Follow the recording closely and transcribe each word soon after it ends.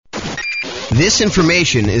This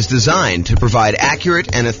information is designed to provide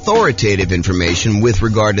accurate and authoritative information with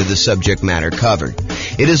regard to the subject matter covered.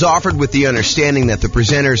 It is offered with the understanding that the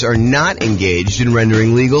presenters are not engaged in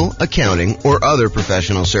rendering legal, accounting, or other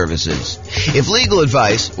professional services. If legal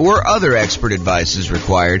advice or other expert advice is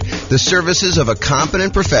required, the services of a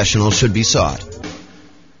competent professional should be sought.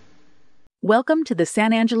 Welcome to the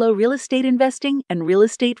San Angelo Real Estate Investing and Real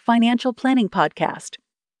Estate Financial Planning Podcast.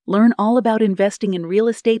 Learn all about investing in real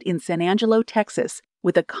estate in San Angelo, Texas,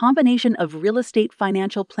 with a combination of real estate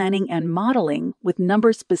financial planning and modeling with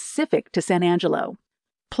numbers specific to San Angelo.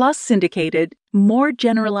 Plus syndicated, more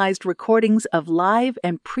generalized recordings of live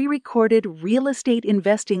and pre-recorded real estate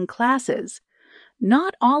investing classes,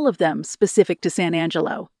 not all of them specific to San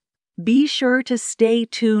Angelo. Be sure to stay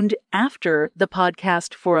tuned after the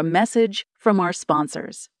podcast for a message from our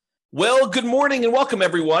sponsors. Well, good morning and welcome,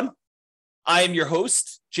 everyone. I am your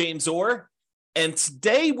host, James Orr, and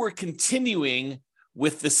today we're continuing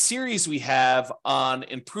with the series we have on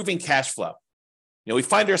improving cash flow. We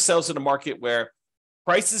find ourselves in a market where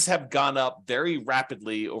prices have gone up very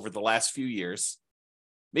rapidly over the last few years,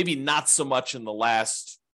 maybe not so much in the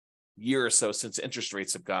last year or so since interest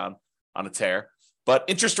rates have gone on a tear, but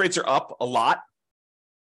interest rates are up a lot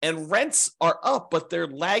and rents are up, but they're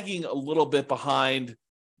lagging a little bit behind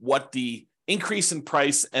what the increase in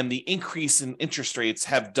price and the increase in interest rates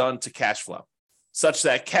have done to cash flow, such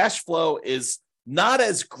that cash flow is not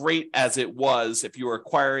as great as it was if you were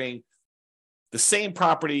acquiring the same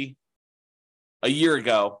property a year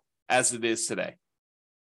ago as it is today.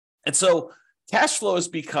 And so cash flow has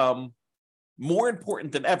become more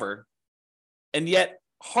important than ever, and yet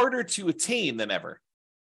harder to attain than ever.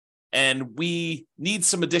 And we need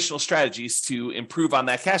some additional strategies to improve on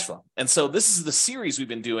that cash flow. And so this is the series we've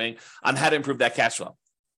been doing on how to improve that cash flow.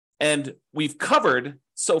 And we've covered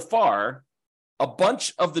so far a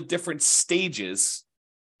bunch of the different stages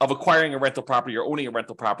of acquiring a rental property or owning a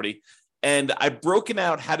rental property. And I've broken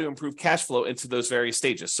out how to improve cash flow into those various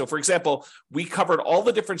stages. So for example, we covered all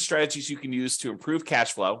the different strategies you can use to improve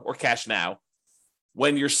cash flow or cash now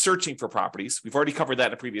when you're searching for properties. We've already covered that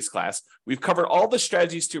in a previous class. We've covered all the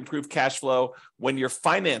strategies to improve cash flow when you're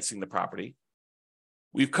financing the property.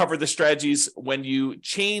 We've covered the strategies when you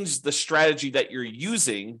change the strategy that you're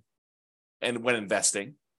using and when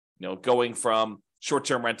investing, going from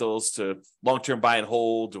short-term rentals to long-term buy and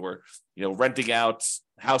hold, or, renting out,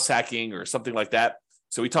 house hacking, or something like that.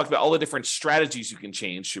 So we talked about all the different strategies you can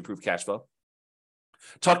change to improve cash flow.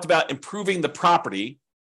 Talked about improving the property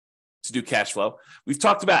to do cash flow. We've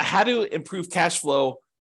talked about how to improve cash flow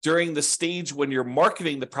during the stage when you're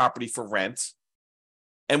marketing the property for rent.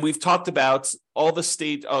 And we've talked about all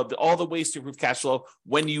the ways to improve cash flow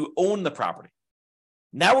when you own the property.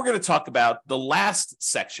 Now we're going to talk about the last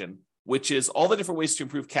section, which is all the different ways to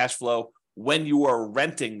improve cash flow when you are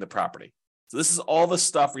renting the property. So this is all the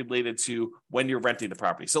stuff related to when you're renting the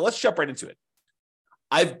property. So let's jump right into it.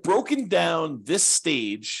 I've broken down this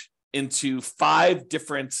stage into 5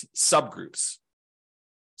 different subgroups.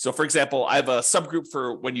 So for example, I have a subgroup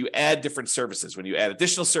for when you add different services, when you add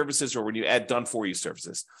additional services, or when you add done-for-you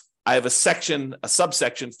services. I have a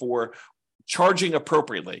subsection for charging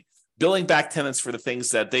appropriately, billing back tenants for the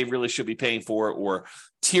things that they really should be paying for, or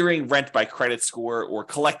tiering rent by credit score, or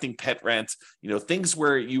collecting pet rent, things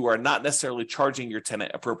where you are not necessarily charging your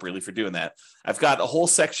tenant appropriately for doing that. I've got a whole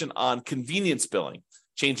section on convenience billing,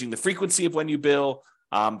 changing the frequency of when you bill,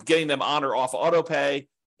 getting them on or off auto pay,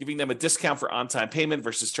 giving them a discount for on-time payment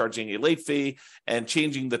versus charging a late fee, and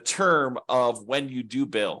changing the term of when you do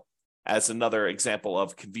bill as another example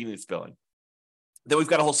of convenience billing. Then we've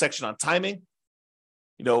got a whole section on timing,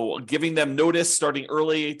 giving them notice starting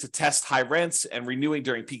early to test high rents and renewing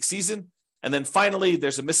during peak season. And then finally,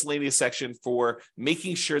 there's a miscellaneous section for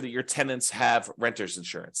making sure that your tenants have renter's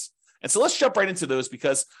insurance. And so let's jump right into those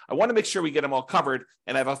because I want to make sure we get them all covered,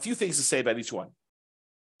 and I have a few things to say about each one.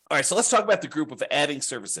 All right, so let's talk about the group of adding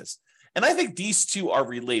services. And I think these two are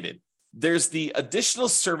related. There's the additional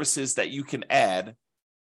services that you can add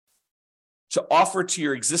to offer to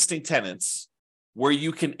your existing tenants where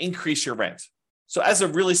you can increase your rent. So as a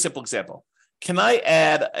really simple example, can I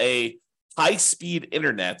add a high-speed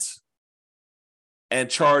internet and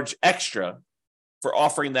charge extra for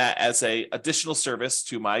offering that as an additional service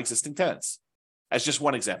to my existing tenants? As just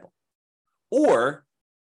one example. Or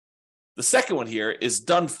the second one here is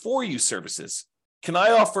done-for-you services. Can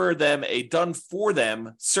I offer them a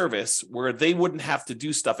done-for-them service where they wouldn't have to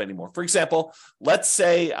do stuff anymore? For example, let's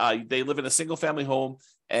say they live in a single-family home,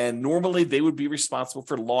 and normally they would be responsible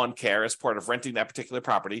for lawn care as part of renting that particular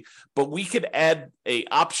property, but we could add a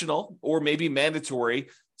optional or maybe mandatory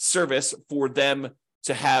service for them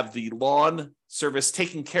to have the lawn service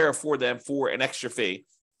taken care of for them for an extra fee.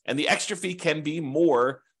 And the extra fee can be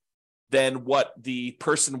more than what the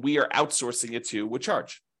person we are outsourcing it to would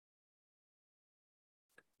charge.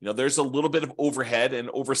 There's a little bit of overhead and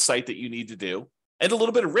oversight that you need to do, and a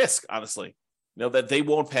little bit of risk, honestly, that they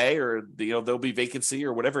won't pay, or, there'll be vacancy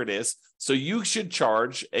or whatever it is. So you should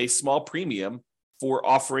charge a small premium for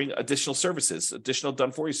offering additional services, additional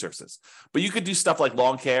done-for-you services. But you could do stuff like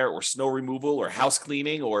lawn care or snow removal or house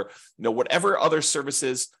cleaning, or whatever other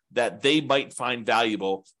services that they might find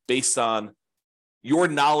valuable based on your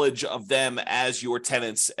knowledge of them as your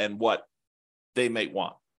tenants and what they might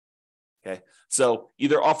want. Okay, so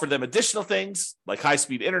either offer them additional things like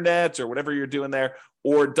high-speed internet or whatever you're doing there,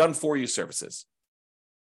 or done-for-you services.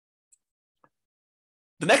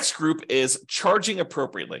 The next group is charging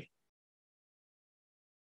appropriately.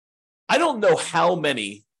 I don't know how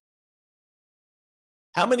many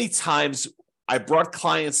times I brought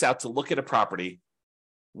clients out to look at a property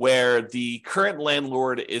where the current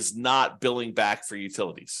landlord is not billing back for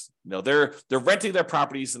utilities. They're renting their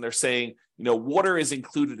properties and they're saying, water is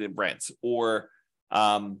included in rent, or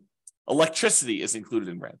electricity is included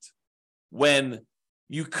in rent, when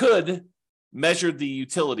you could measure the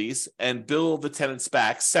utilities and bill the tenants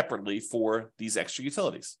back separately for these extra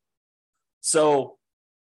utilities. So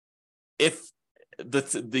if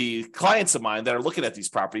the clients of mine that are looking at these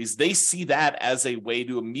properties, they see that as a way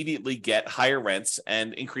to immediately get higher rents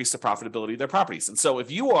and increase the profitability of their properties. And so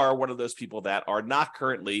if you are one of those people that are not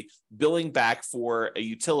currently billing back for a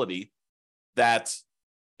utility that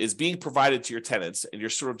is being provided to your tenants, and you're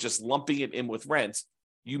sort of just lumping it in with rent,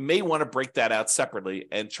 you may want to break that out separately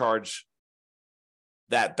and charge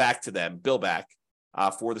that back to them, bill back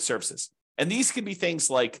for the services. And these can be things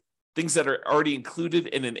like things that are already included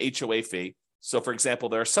in an HOA fee. So, for example,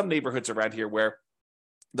 there are some neighborhoods around here where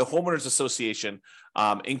the homeowners association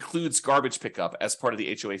includes garbage pickup as part of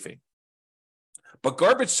the HOA fee. But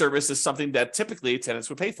garbage service is something that typically tenants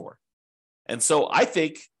would pay for. And so I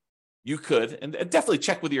think you could, and definitely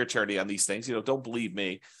check with your attorney on these things, don't believe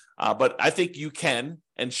me, but I think you can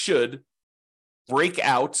and should break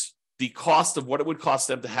out the cost of what it would cost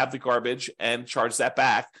them to have the garbage and charge that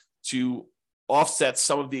back to offset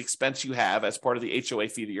some of the expense you have as part of the HOA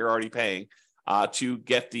fee that you're already paying to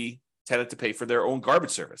get the tenant to pay for their own garbage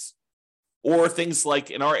service. Or things like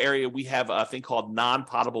in our area, we have a thing called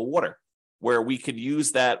non-potable water, where we can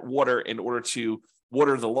use that water in order to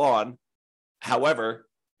water the lawn. However,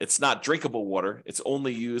 it's not drinkable water. It's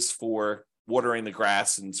only used for watering the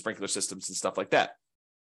grass and sprinkler systems and stuff like that.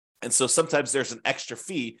 And so sometimes there's an extra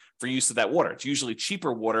fee for use of that water. It's usually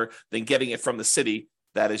cheaper water than getting it from the city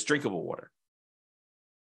that is drinkable water.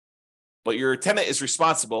 But your tenant is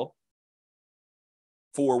responsible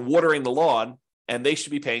for watering the lawn, and they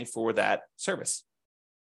should be paying for that service.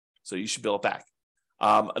 So you should bill it back.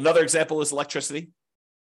 Another example is electricity.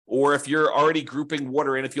 Or if you're already grouping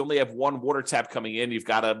water in, if you only have one water tap coming in, you've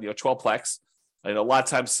got a 12-plex. A lot of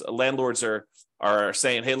times landlords are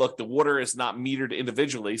saying, hey, look, the water is not metered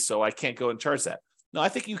individually, so I can't go and charge that. No, I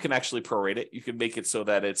think you can actually prorate it. You can make it so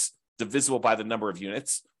that it's divisible by the number of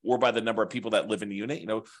units or by the number of people that live in the unit.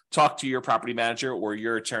 Talk to your property manager or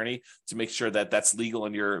your attorney to make sure that that's legal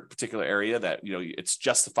in your particular area, that it's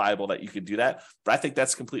justifiable that you could do that. But I think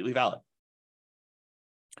that's completely valid.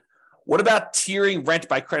 What about tiering rent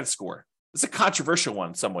by credit score? It's a controversial one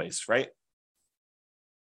in some ways, right?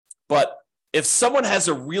 But if someone has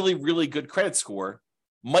a really, really good credit score,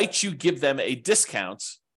 might you give them a discount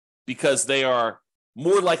because they are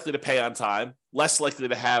more likely to pay on time, less likely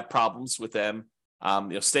to have problems with them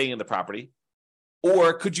staying in the property?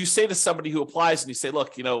 Or could you say to somebody who applies and you say,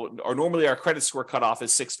 look, or normally our credit score cutoff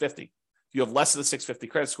is 650. If you have less than a 650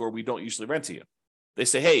 credit score, we don't usually rent to you. They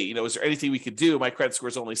say, hey, is there anything we could do? My credit score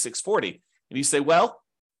is only 640. And you say, well,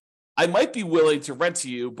 I might be willing to rent to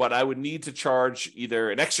you, but I would need to charge either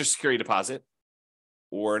an extra security deposit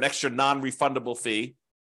or an extra non-refundable fee,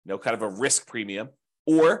 kind of a risk premium,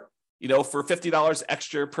 or, for $50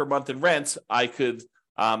 extra per month in rent, I could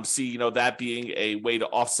see, that being a way to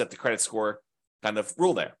offset the credit score kind of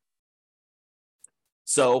rule there.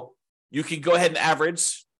 So you can go ahead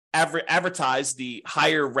and advertise the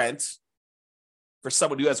higher rent for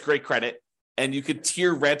someone who has great credit, and you could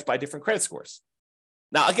tier rent by different credit scores.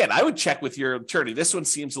 Now, again, I would check with your attorney. This one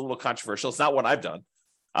seems a little controversial. It's not one I've done.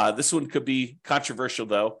 This one could be controversial,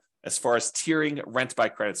 though, as far as tiering rent by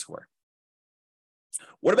credit score.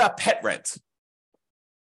 What about pet rent?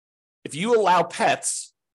 If you allow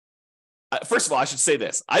pets, first of all, I should say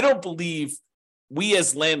this. I don't believe we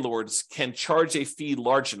as landlords can charge a fee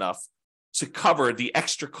large enough to cover the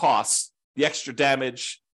extra costs, the extra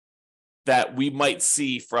damage, that we might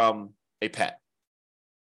see from a pet.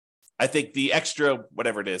 I think the extra,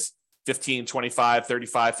 whatever it is, $15, $25, $35,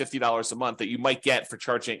 $50 a month that you might get for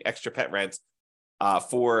charging extra pet rent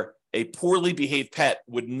for a poorly behaved pet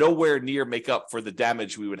would nowhere near make up for the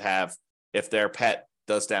damage we would have if their pet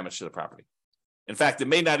does damage to the property. In fact, it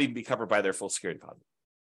may not even be covered by their full security deposit.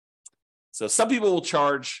 So some people will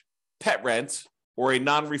charge pet rent or a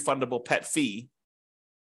non-refundable pet fee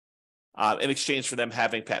in exchange for them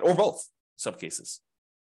having pet, or both, in some cases.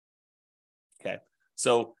 Okay,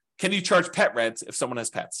 so can you charge pet rent if someone has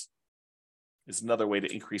pets? Is another way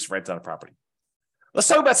to increase rent on a property. Let's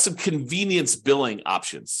talk about some convenience billing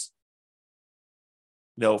options.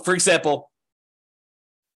 For example,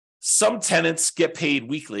 some tenants get paid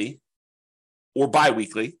weekly or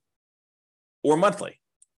bi-weekly or monthly.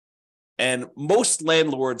 And most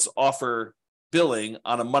landlords offer billing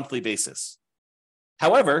on a monthly basis.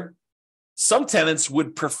 However, some tenants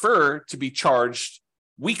would prefer to be charged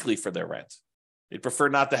weekly for their rent. They'd prefer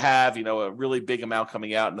not to have, a really big amount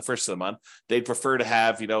coming out in the first of the month. They'd prefer to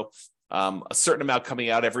have, a certain amount coming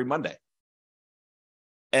out every Monday.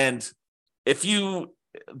 And if you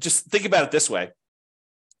just think about it this way,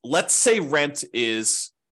 let's say rent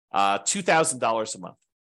is $2,000 a month.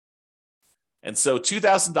 And so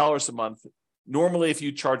 $2,000 a month, normally if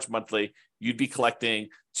you charge monthly, you'd be collecting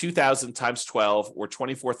 $2,000 times 12 or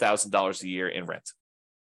 $24,000 a year in rent.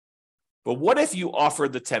 But what if you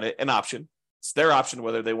offered the tenant an option? It's their option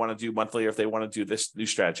whether they want to do monthly or if they want to do this new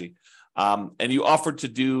strategy. And you offered to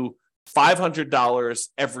do $500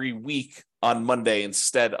 every week on Monday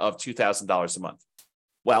instead of $2,000 a month.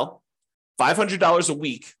 Well, $500 a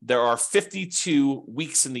week, there are 52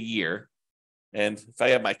 weeks in the year. And if I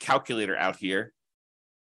have my calculator out here,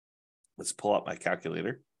 let's pull up my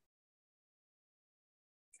calculator.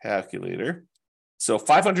 So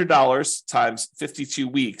 $500 times 52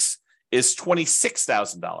 weeks is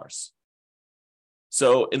 $26,000.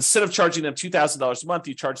 So instead of charging them $2,000 a month,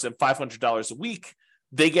 you charge them $500 a week.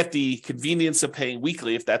 They get the convenience of paying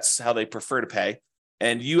weekly if that's how they prefer to pay.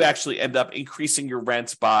 And you actually end up increasing your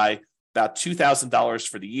rent by about $2,000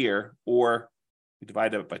 for the year, or we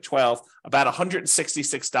divide it by 12, about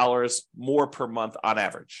 $166 more per month on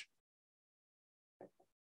average.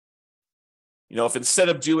 If instead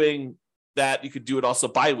of doing that, you could do it also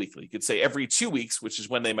bi-weekly. You could say every 2 weeks, which is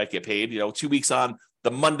when they might get paid, 2 weeks on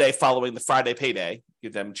the Monday following the Friday payday,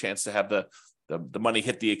 give them a chance to have the money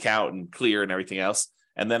hit the account and clear and everything else.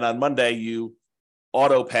 And then on Monday, you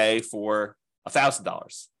auto pay for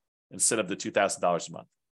 $1,000 instead of the $2,000 a month.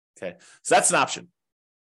 Okay, so that's an option.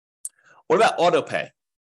 What about auto pay?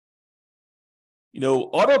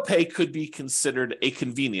 Auto pay could be considered a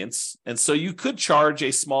convenience. And so you could charge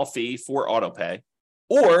a small fee for auto pay.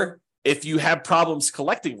 Or if you have problems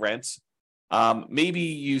collecting rent, maybe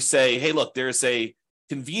you say, hey, look, there's a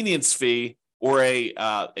convenience fee or a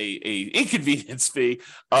inconvenience fee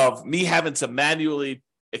of me having to manually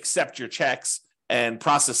accept your checks and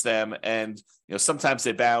process them. And sometimes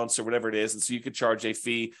they bounce or whatever it is. And so you could charge a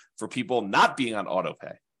fee for people not being on auto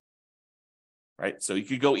pay. Right. So you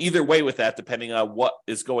could go either way with that, depending on what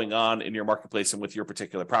is going on in your marketplace and with your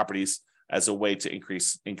particular properties as a way to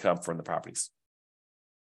increase income from the properties.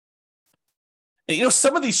 And,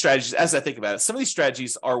 some of these strategies, as I think about it, some of these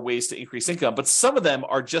strategies are ways to increase income, but some of them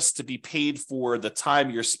are just to be paid for the time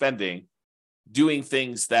you're spending doing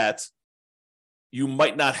things that you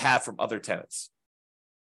might not have from other tenants.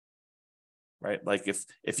 Right? Like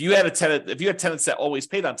if you had tenants that always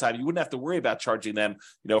paid on time, you wouldn't have to worry about charging them,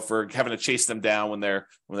 for having to chase them down when their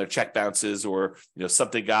check bounces or,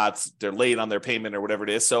 they're late on their payment or whatever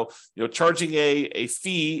it is. So, charging a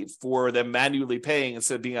fee for them manually paying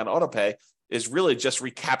instead of being on auto pay is really just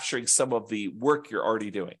recapturing some of the work you're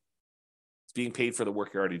already doing. It's being paid for the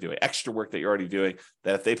work you're already doing, extra work that you're already doing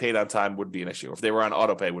that if they paid on time wouldn't be an issue. Or if they were on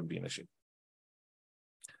auto pay, wouldn't be an issue.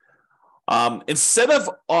 Instead of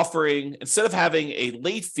having a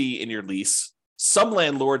late fee in your lease, some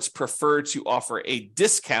landlords prefer to offer a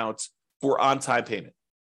discount for on-time payment.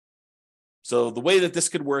 So the way that this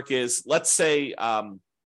could work is, let's say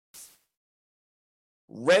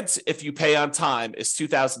rent, if you pay on time, is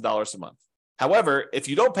 $2,000 a month. However, if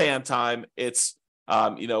you don't pay on time, it's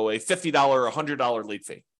a $50 or $100 late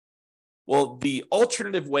fee. Well, the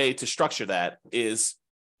alternative way to structure that is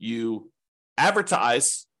you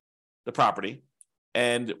advertise the property,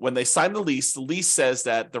 and when they sign the lease says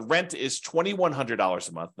that the rent is $2,100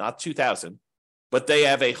 a month, not $2,000, but they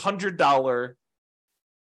have $100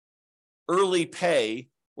 early pay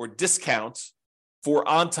or discount for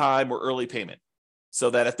on-time or early payment. So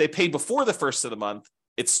that if they pay before the first of the month,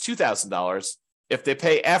 it's $2,000. If they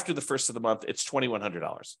pay after the first of the month, it's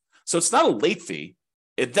 $2,100. So it's not a late fee.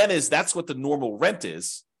 It then is, that's what the normal rent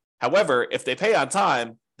is. However, if they pay on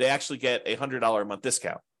time, they actually get a $100 a month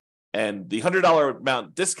discount. And the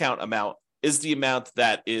 $100 discount amount is the amount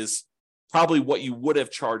that is probably what you would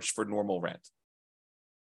have charged for normal rent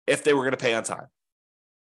if they were going to pay on time.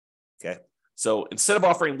 Okay. So instead of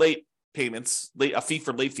offering late payments, a fee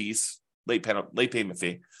for late fees, late payment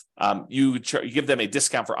fee, you give them a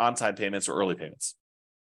discount for on-time payments or early payments.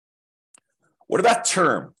 What about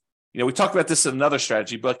term? We talked about this in another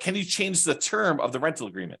strategy, but can you change the term of the rental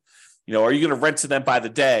agreement? Are you going to rent to them by the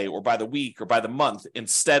day or by the week or by the month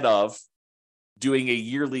instead of doing a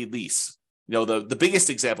yearly lease? The biggest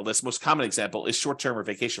example, this most common example, is short-term or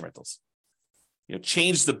vacation rentals.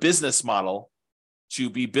 Change the business model to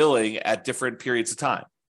be billing at different periods of time.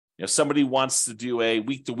 Somebody wants to do a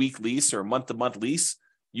week-to-week lease or a month-to-month lease,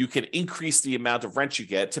 you can increase the amount of rent you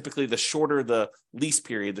get. Typically, the shorter the lease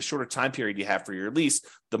period, the shorter time period you have for your lease,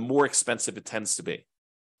 the more expensive it tends to be.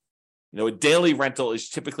 A daily rental is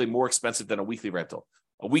typically more expensive than a weekly rental.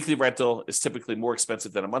 A weekly rental is typically more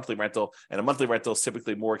expensive than a monthly rental, and a monthly rental is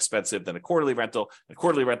typically more expensive than a quarterly rental, and a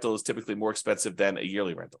quarterly rental is typically more expensive than a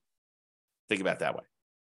yearly rental. Think about it that way.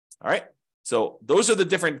 All right? So those are the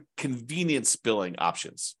different convenience billing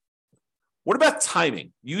options. What about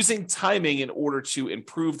timing? Using timing in order to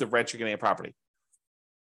improve the rent you're getting a property.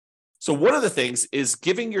 So one of the things is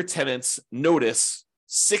giving your tenants notice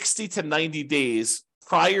 60 to 90 days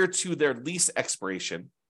prior to their lease expiration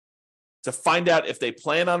to find out if they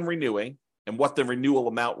plan on renewing and what the renewal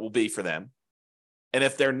amount will be for them. And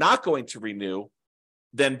if they're not going to renew,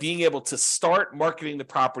 then being able to start marketing the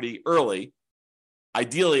property early,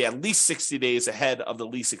 ideally at least 60 days ahead of the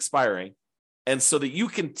lease expiring, and so that you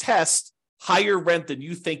can test higher rent than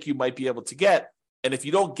you think you might be able to get. And if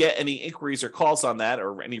you don't get any inquiries or calls on that,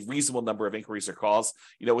 or any reasonable number of inquiries or calls,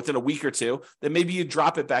 within a week or two, then maybe you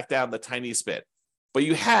drop it back down the tiniest bit. But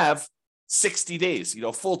you have 60 days,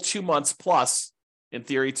 full 2 months plus, in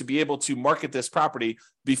theory, to be able to market this property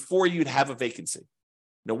before you'd have a vacancy.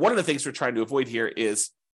 Now, one of the things we're trying to avoid here is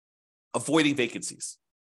avoiding vacancies.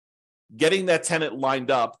 Getting that tenant lined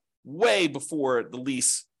up way before the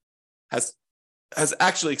lease has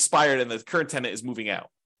actually expired and the current tenant is moving out.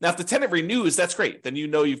 Now, if the tenant renews, that's great. Then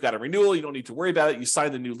you've got a renewal. You don't need to worry about it. You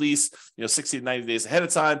sign the new lease, 60 to 90 days ahead of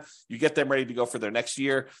time. You get them ready to go for their next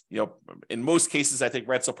year. In most cases, I think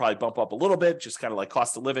rents will probably bump up a little bit, just kind of like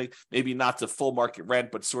cost of living, maybe not to full market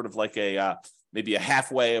rent, but sort of like maybe a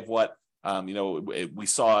halfway of what we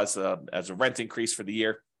saw as a rent increase for the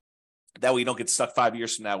year. That way you don't get stuck 5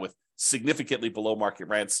 years from now with significantly below market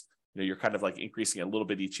rents. You're kind of like increasing a little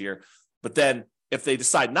bit each year. But then if they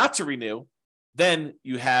decide not to renew, then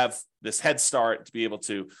you have this head start to be able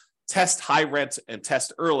to test high rent and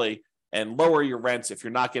test early and lower your rents if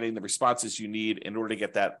you're not getting the responses you need in order to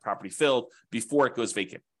get that property filled before it goes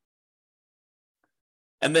vacant.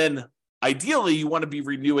 And then ideally, you want to be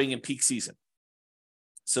renewing in peak season.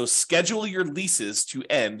 So schedule your leases to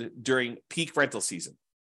end during peak rental season.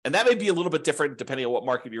 And that may be a little bit different depending on what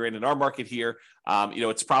market you're in. In our market here,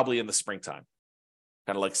 it's probably in the springtime,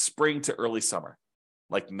 kind of like spring to early summer,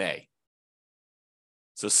 like May.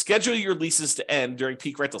 So schedule your leases to end during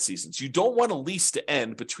peak rental seasons. You don't want a lease to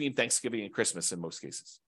end between Thanksgiving and Christmas in most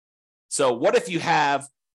cases. So what if you have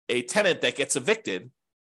a tenant that gets evicted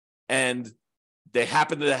and they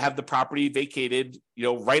happen to have the property vacated,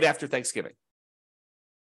 right after Thanksgiving?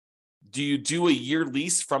 Do you do a year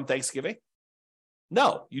lease from Thanksgiving?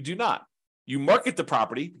 No, you do not. You market the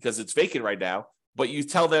property because it's vacant right now, but you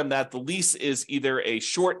tell them that the lease is either a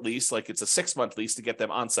short lease, like it's a 6-month lease to get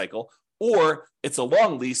them on cycle, or it's a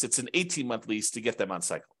long lease, it's an 18-month lease to get them on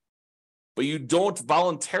cycle. But you don't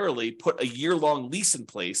voluntarily put a year-long lease in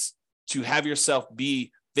place to have yourself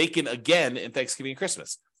be vacant again in Thanksgiving and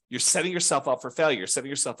Christmas. You're setting yourself up for failure. You're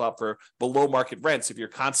setting yourself up for below market rents if you're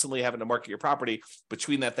constantly having to market your property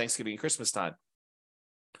between that Thanksgiving and Christmas time.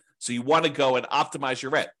 So you want to go and optimize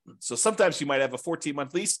your rent. So sometimes you might have a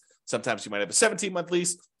 14-month lease. Sometimes you might have a 17-month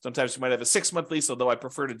lease. Sometimes you might have a 6-month lease, although I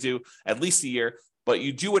prefer to do at least a year. But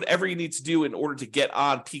you do whatever you need to do in order to get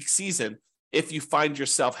on peak season if you find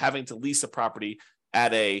yourself having to lease a property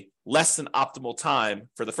at a less than optimal time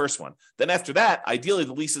for the first one. Then after that, ideally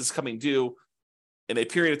the lease is coming due in a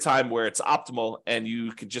period of time where it's optimal and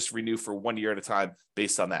you can just renew for 1 year at a time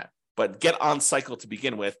based on that. But get on cycle to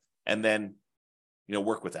begin with and then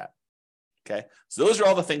work with that. Okay. So those are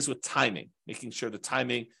all the things with timing, making sure the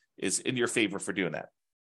timing is in your favor for doing that.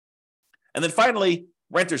 And then finally,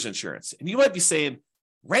 renter's insurance. And you might be saying,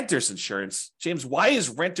 renter's insurance? James, why is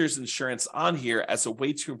renter's insurance on here as a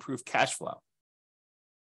way to improve cash flow?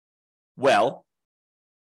 Well,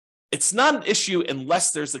 It's not an issue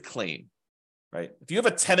unless there's a claim, right? If you have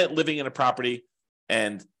a tenant living in a property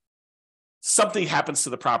and something happens to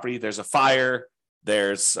the property, there's a fire,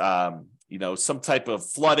 there's some type of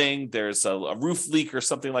flooding, there's a roof leak or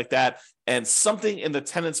something like that, and something in the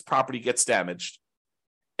tenant's property gets damaged,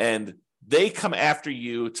 and they come after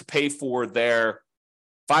you to pay for their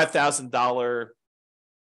 $5,000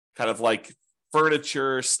 kind of like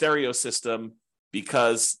furniture stereo system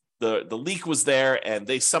because the leak was there and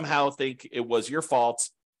they somehow think it was your fault.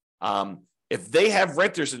 If they have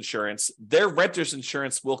renter's insurance, their renter's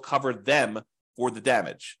insurance will cover them for the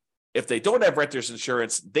damage. If they don't have renter's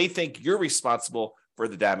insurance, they think you're responsible for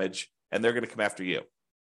the damage and they're going to come after you.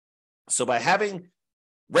 So by having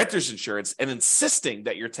renter's insurance and insisting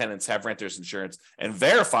that your tenants have renter's insurance and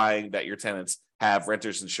verifying that your tenants have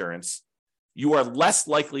renter's insurance, you are less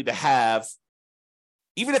likely to have,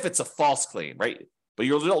 even if it's a false claim, right? But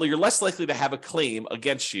you're less likely to have a claim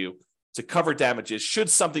against you to cover damages should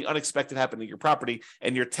something unexpected happen to your property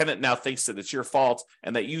and your tenant now thinks that it's your fault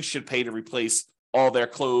and that you should pay to replace all their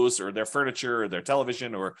clothes or their furniture or their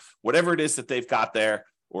television or whatever it is that they've got there.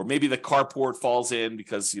 Or maybe the carport falls in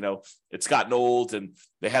because, it's gotten old and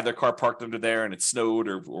they had their car parked under there and it snowed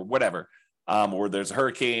or whatever, or there's a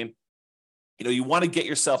hurricane. You want to get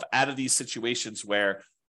yourself out of these situations where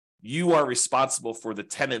you are responsible for the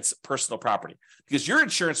tenant's personal property because your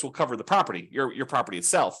insurance will cover the property, your property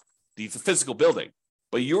itself, the physical building.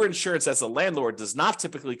 But your insurance as a landlord does not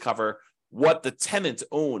typically cover what the tenant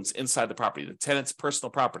owns inside the property, the tenant's personal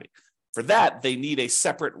property. For that, they need a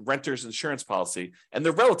separate renter's insurance policy, and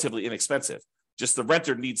they're relatively inexpensive. Just the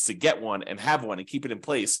renter needs to get one and have one and keep it in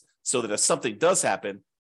place so that if something does happen,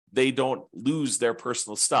 they don't lose their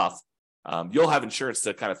personal stuff. You'll have insurance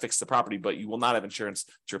to kind of fix the property, but you will not have insurance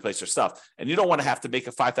to replace your stuff. And you don't want to have to make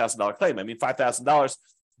a $5,000 claim. I mean, $5,000,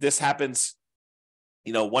 this happens,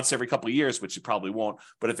 once every couple of years, which you probably won't.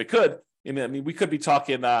 But if it could, we could be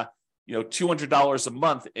talking, $200 a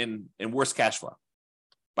month in worst cash flow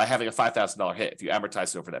by having a $5,000 hit if you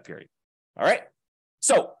amortize it over that period. All right.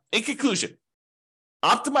 So in conclusion,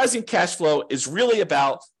 optimizing cash flow is really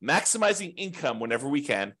about maximizing income whenever we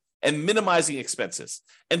can and minimizing expenses.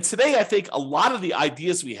 And today, I think a lot of the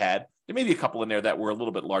ideas we had, there may be a couple in there that were a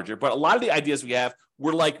little bit larger, but a lot of the ideas we have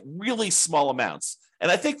were like really small amounts. And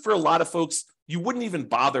I think for a lot of folks, you wouldn't even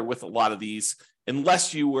bother with a lot of these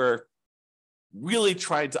unless you were really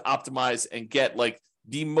trying to optimize and get like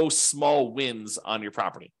the most small wins on your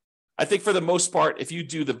property. I think for the most part, if you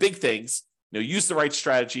do the big things, use the right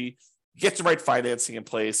strategy, get the right financing in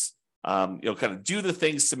place, kind of do the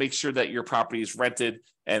things to make sure that your property is rented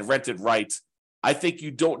and rented right. I think you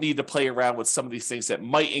don't need to play around with some of these things that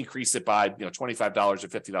might increase it by $25 or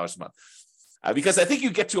 $50 a month. Because I think you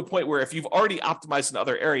get to a point where if you've already optimized in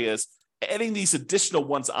other areas, adding these additional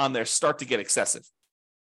ones on there start to get excessive.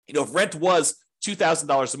 If rent was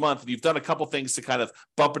 $2,000 a month, and you've done a couple things to kind of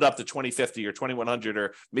bump it up to $2,050 or $2,100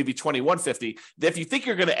 or maybe $2,150, if you think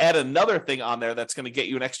you're going to add another thing on there that's going to get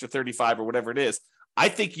you an extra $35 or whatever it is, I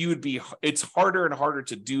think it's harder and harder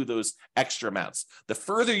to do those extra amounts. The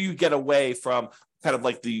further you get away from kind of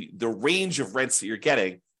like the range of rents that you're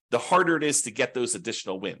getting, the harder it is to get those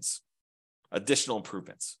additional wins, additional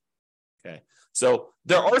improvements. Okay. So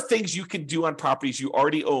there are things you can do on properties you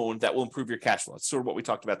already own that will improve your cash flow. It's sort of what we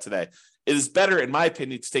talked about today. It is better, in my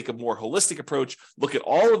opinion, to take a more holistic approach, look at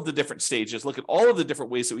all of the different stages, look at all of the different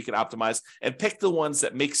ways that we can optimize, and pick the ones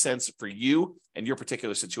that make sense for you and your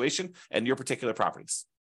particular situation and your particular properties.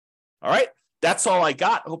 All right. That's all I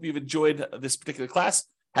got. I hope you've enjoyed this particular class.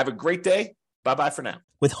 Have a great day. Bye-bye for now.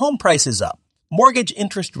 With home prices up, mortgage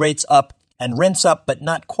interest rates up, and rents up, but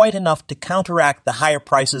not quite enough to counteract the higher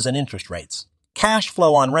prices and interest rates, cash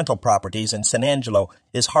flow on rental properties in San Angelo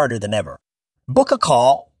is harder than ever. Book a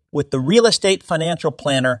call with the Real Estate Financial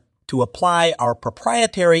Planner to apply our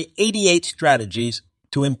proprietary 88 strategies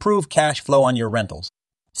to improve cash flow on your rentals.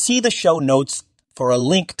 See the show notes for a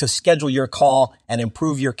link to schedule your call and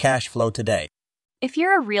improve your cash flow today. If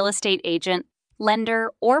you're a real estate agent,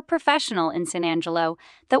 lender, or professional in San Angelo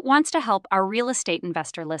that wants to help our real estate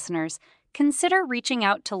investor listeners, consider reaching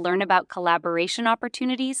out to learn about collaboration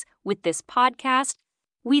opportunities with this podcast.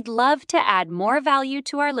 We'd love to add more value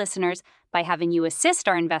to our listeners by having you assist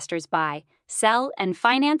our investors buy, sell, and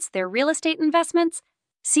finance their real estate investments.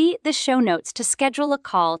 See the show notes to schedule a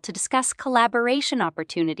call to discuss collaboration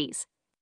opportunities.